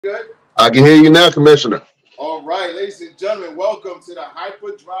Good. I can hear you now, Commissioner. All right, ladies and gentlemen, welcome to the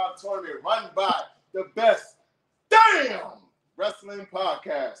Hyperdrive tournament run by the best damn wrestling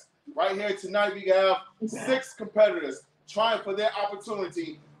podcast. Right here tonight, we have 6 competitors trying for their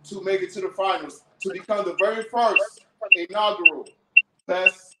opportunity to make it to the finals to become the very first inaugural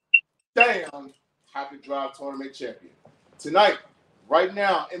best damn Hyperdrive tournament champion. Tonight, right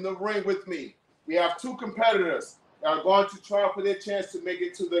now, in the ring with me, we have 2 competitors that are going to try for their chance to make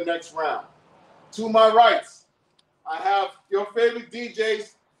it to the next round. To my right, I have your favorite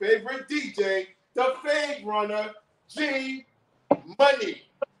DJ's favorite DJ, the Fade Runner, G Moniy.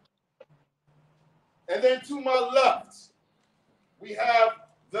 And then to my left, we have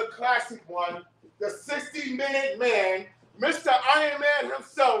the classic one, the 60-minute man, Mr. Iron Man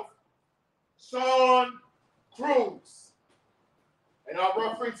himself, Sean Cruz. And our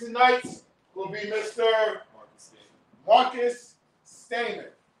referee tonight will be Mr. Marcus Stamen.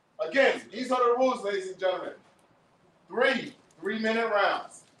 Again, these are the rules, ladies and gentlemen. 3 3-minute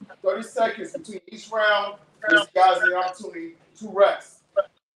rounds. 30 seconds between each round gives guys the opportunity to rest.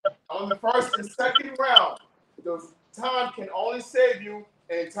 On the first and second round, the time can only save you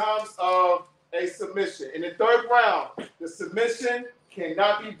in times of a submission. In the third round, the submission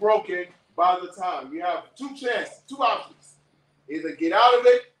cannot be broken by the time. You have 2 options. Either get out of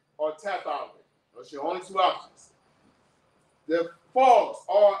it or tap out of it. Those are your only 2 options. The falls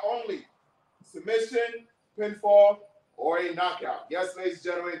are only submission, pinfall, or a knockout. Yes, ladies and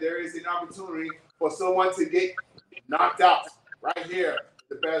gentlemen, there is an opportunity for someone to get knocked out right here.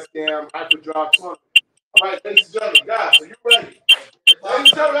 The best damn Hyperdrive tournament. All right, ladies and gentlemen, guys, are you ready? Ladies and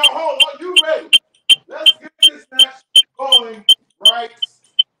gentlemen, are you ready? Let's get this match going right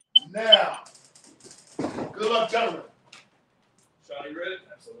now. Good luck, gentlemen. Sean, you ready?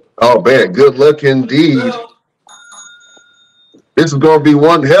 Absolutely. Oh, man, good luck indeed. This is going to be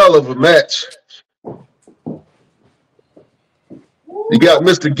one hell of a match. You got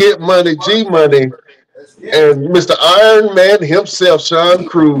Mr. Get Money, G Money, and Mr. Iron Man himself, Sean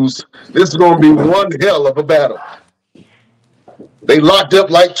Cruz. This is going to be one hell of a battle. They locked up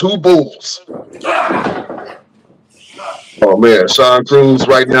like 2 bulls. Oh, man, Sean Cruz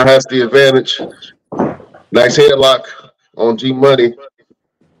right now has the advantage. Nice headlock on G Money.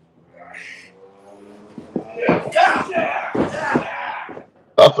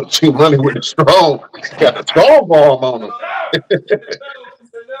 Oh, G Money with the strong. Got a strong arm on him.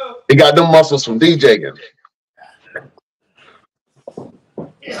 He got them muscles from DJing.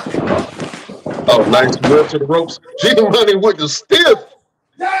 Oh, nice whip to the ropes. G Money with the stiff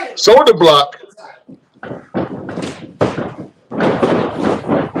shoulder block.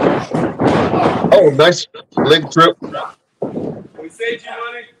 Oh, nice leg trip. We say G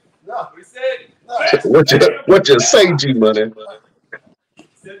Money. No. We said No. What you say, G Money?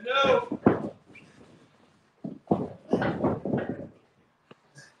 Said no.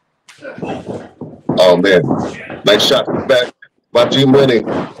 Oh man, nice shot from the back by G Money.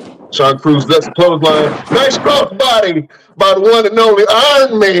 Sean Cruz does the clothesline. Nice crossbody by the one and only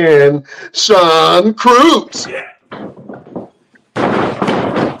Iron Man, Sean Cruz.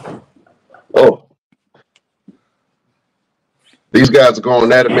 Oh, these guys are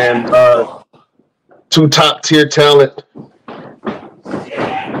going at it, man. 2 top-tier talent.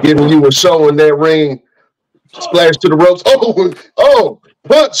 Giving you a show in that ring. Splash to the ropes. Oh,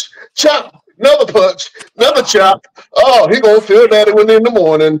 punch, chop, another punch, another chop. Oh, he gonna feel that in the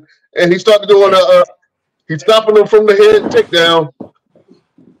morning. And he started doing he's stopping him from the head takedown.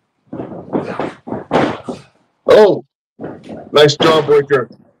 Oh, nice jawbreaker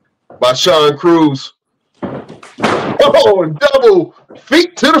by Sean Cruz. Oh, double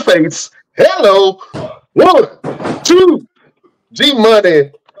feet to the face. Hello. 1, 2. G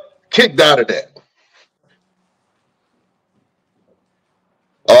Money kicked out of that.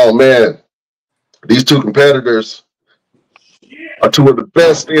 Oh, man. These 2 competitors are 2 of the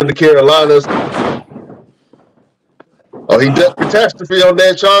best in the Carolinas. Oh, he does catastrophe on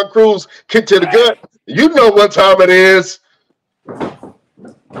that. Sean Cruz kick to the gut. You know what time it is.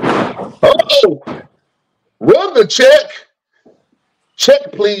 Oh, run the check.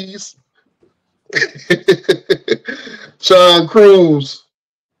 Check, please. Sean Cruz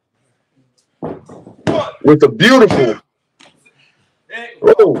with a beautiful,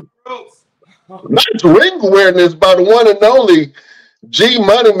 nice ring awareness by the one and only G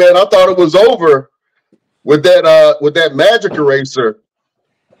Money, man. I thought it was over with that magic eraser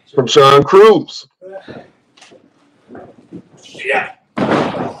from Sean Cruz.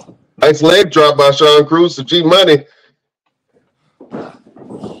 Nice leg drop by Sean Cruz to G Money.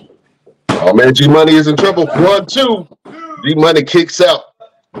 Oh man, G Money is in trouble. 1, 2. G Money kicks out.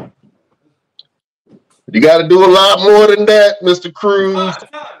 You got to do a lot more than that, Mr. Cruz. Time.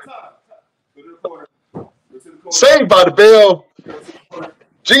 Go to the corner. Go to the corner. Saved by the bell. Go to the corner.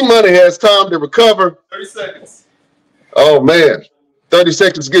 G Money has time to recover. 30 seconds. Oh, man. 30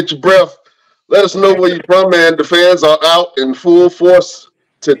 seconds to get your breath. Let us know where you're from, man. The fans are out in full force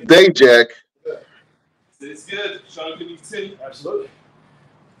today, Jack. It's good. Sean, can you continue? Absolutely.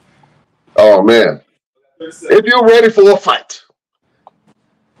 Oh, man. 30 seconds. If you're ready for a fight,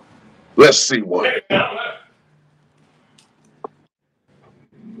 let's see one.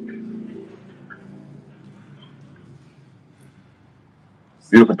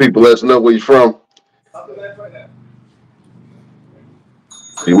 Beautiful people, let us know where you're from.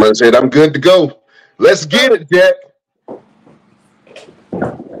 You might have said, I'm good to go. Let's get it, Jack.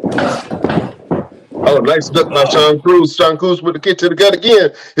 Oh, nice duck by Sean Cruz. Sean Cruz with the kick to the gut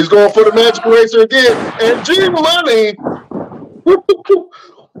again. He's going for the magic eraser again. And G Money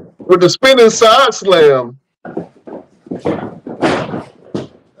with the spinning side slam.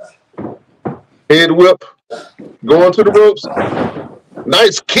 Head whip. Going to the ropes.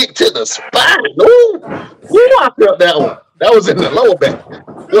 Nice kick to the spine. Ooh, I felt that one. That was in the lower back.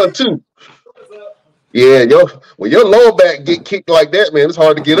 1, 2. Yeah, when your lower back get kicked like that, man, it's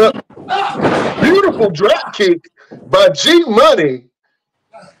hard to get up. Beautiful drop kick by G Money.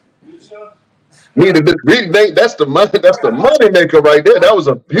 That's the money. That's the money maker right there. That was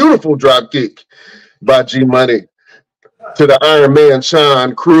a beautiful drop kick by G Money to the Iron Man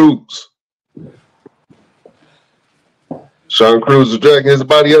Sean Cruz. Sean Cruz is dragging his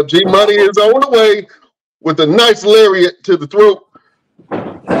body up. G Money is on the way with a nice lariat to the throat.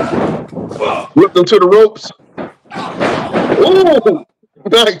 Whipped him to the ropes. Ooh,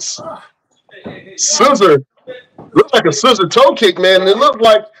 nice. Scissor. Looked like a scissor toe kick, man. And it looked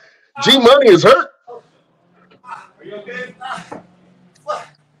like G Money is hurt. Are you okay?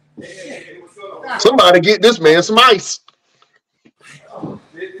 Somebody get this man some ice. Can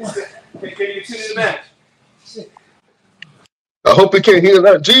you continue the match? I hope he can't hear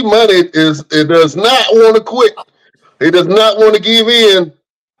that. G Money does not want to quit. He does not want to give in.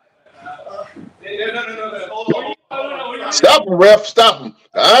 No. Stop him, ref. Stop him.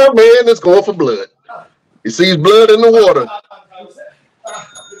 The Iron Man is going for blood. He sees blood in the water.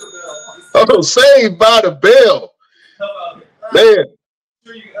 Oh, saved by the bell. Man.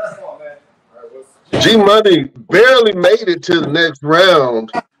 G Money barely made it to the next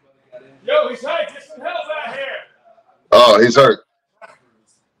round. Yo, he's hurt. Get some help out here. Oh, he's hurt.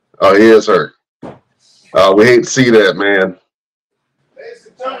 Oh, he is hurt. Oh, we hate to see that, man. Ladies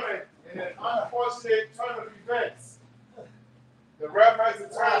and gentlemen, in an unfortunate turn of events, the ref has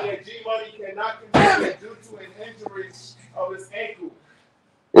determined that G Money cannot continue due to an injury of his ankle.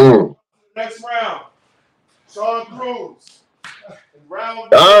 Next round, Sean Cruz.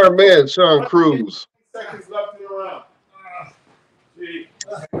 The Iron Man, Sean Cruz. Seconds left in the round.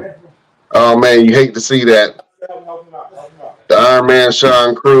 Oh, man, you hate to see that. The Iron Man,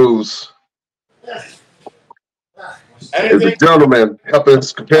 Sean Cruz. Is a gentleman helping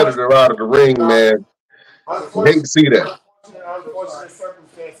his competitor out of the ring, man. You hate to see that.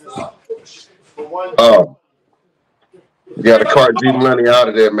 Oh. You got to cart G Money out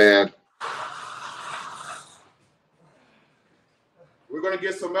of there, man. We're going to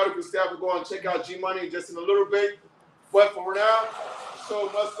get some medical staff to go and check out G Money just in a little bit. But for now, show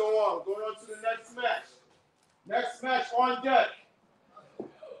must go on. Going on to the next match. Next match on deck.